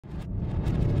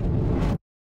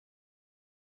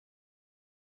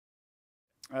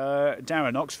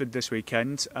Darren, Oxford this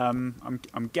weekend.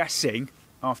 I'm guessing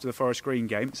after the Forest Green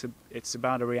game, it's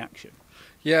about a reaction.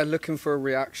 Yeah, looking for a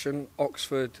reaction.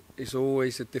 Oxford is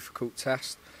always a difficult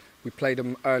test. We played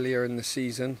them earlier in the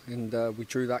season and we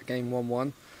drew that game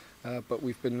 1-1. But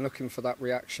we've been looking for that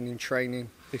reaction in training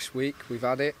this week. We've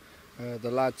had it.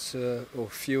 The lads, or a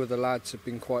few of the lads, have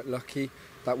been quite lucky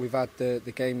that we've had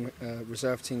the game,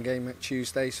 reserve team game at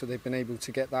Tuesday, so they've been able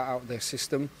to get that out of their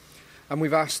system. And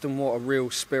we've asked them what a real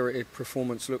spirited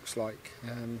performance looks like.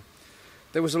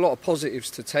 There was a lot of positives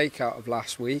to take out of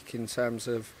last week in terms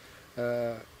of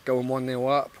going 1-0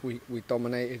 up. We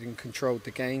dominated and controlled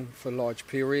the game for large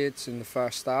periods in the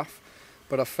first half.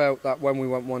 But I felt that when we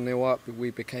went 1-0 up,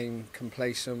 we became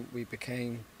complacent, we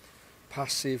became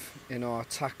passive in our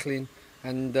tackling,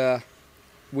 and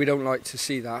we don't like to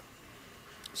see that.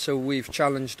 So we've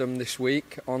challenged them this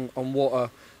week on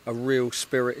what a real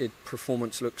spirited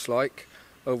performance looks like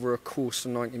over a course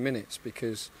of 90 minutes,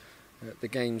 because the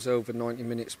game's over 90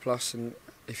 minutes plus, and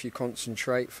if you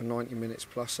concentrate for 90 minutes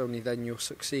plus, only then you'll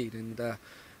succeed, and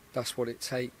that's what it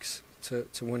takes to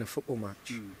win a football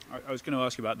match. I was going to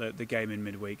ask you about the game in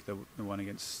midweek, the one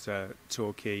against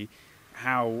Torquay.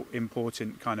 How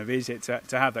important kind of is it to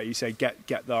have that? You say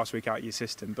get last week out of your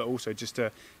system, but also just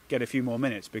to get a few more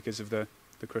minutes because of the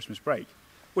Christmas break.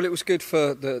 Well, it was good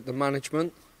for the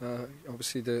management.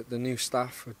 Obviously the new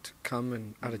staff had come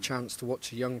and had a chance to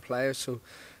watch a young player, so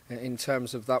in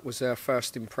terms of that was their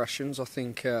first impressions. I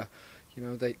think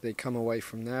they come away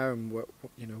from there, and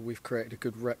we've created a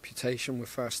good reputation with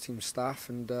first team staff,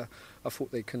 and I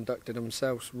thought they conducted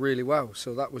themselves really well.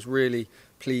 So that was really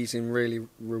pleasing, really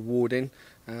rewarding.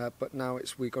 But now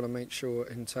we've got to make sure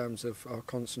in terms of our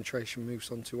concentration moves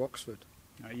on to Oxford.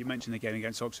 You mentioned the game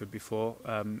against Oxford before.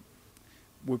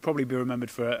 Would probably be remembered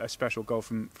for a special goal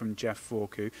from Jeff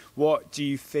Forku. What do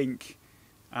you think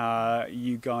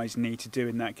you guys need to do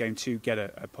in that game to get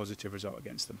a positive result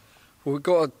against them? Well, we've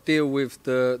got to deal with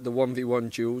the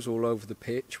 1v1 duels all over the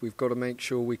pitch. We've got to make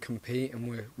sure we compete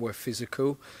and we're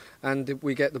physical, and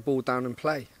we get the ball down and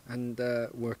play, and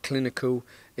we're clinical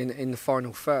in the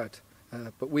final third.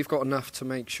 But we've got enough to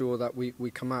make sure that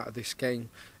we come out of this game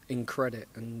in credit.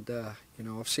 And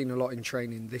I've seen a lot in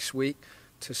training this week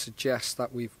to suggest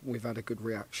that we've had a good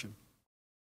reaction.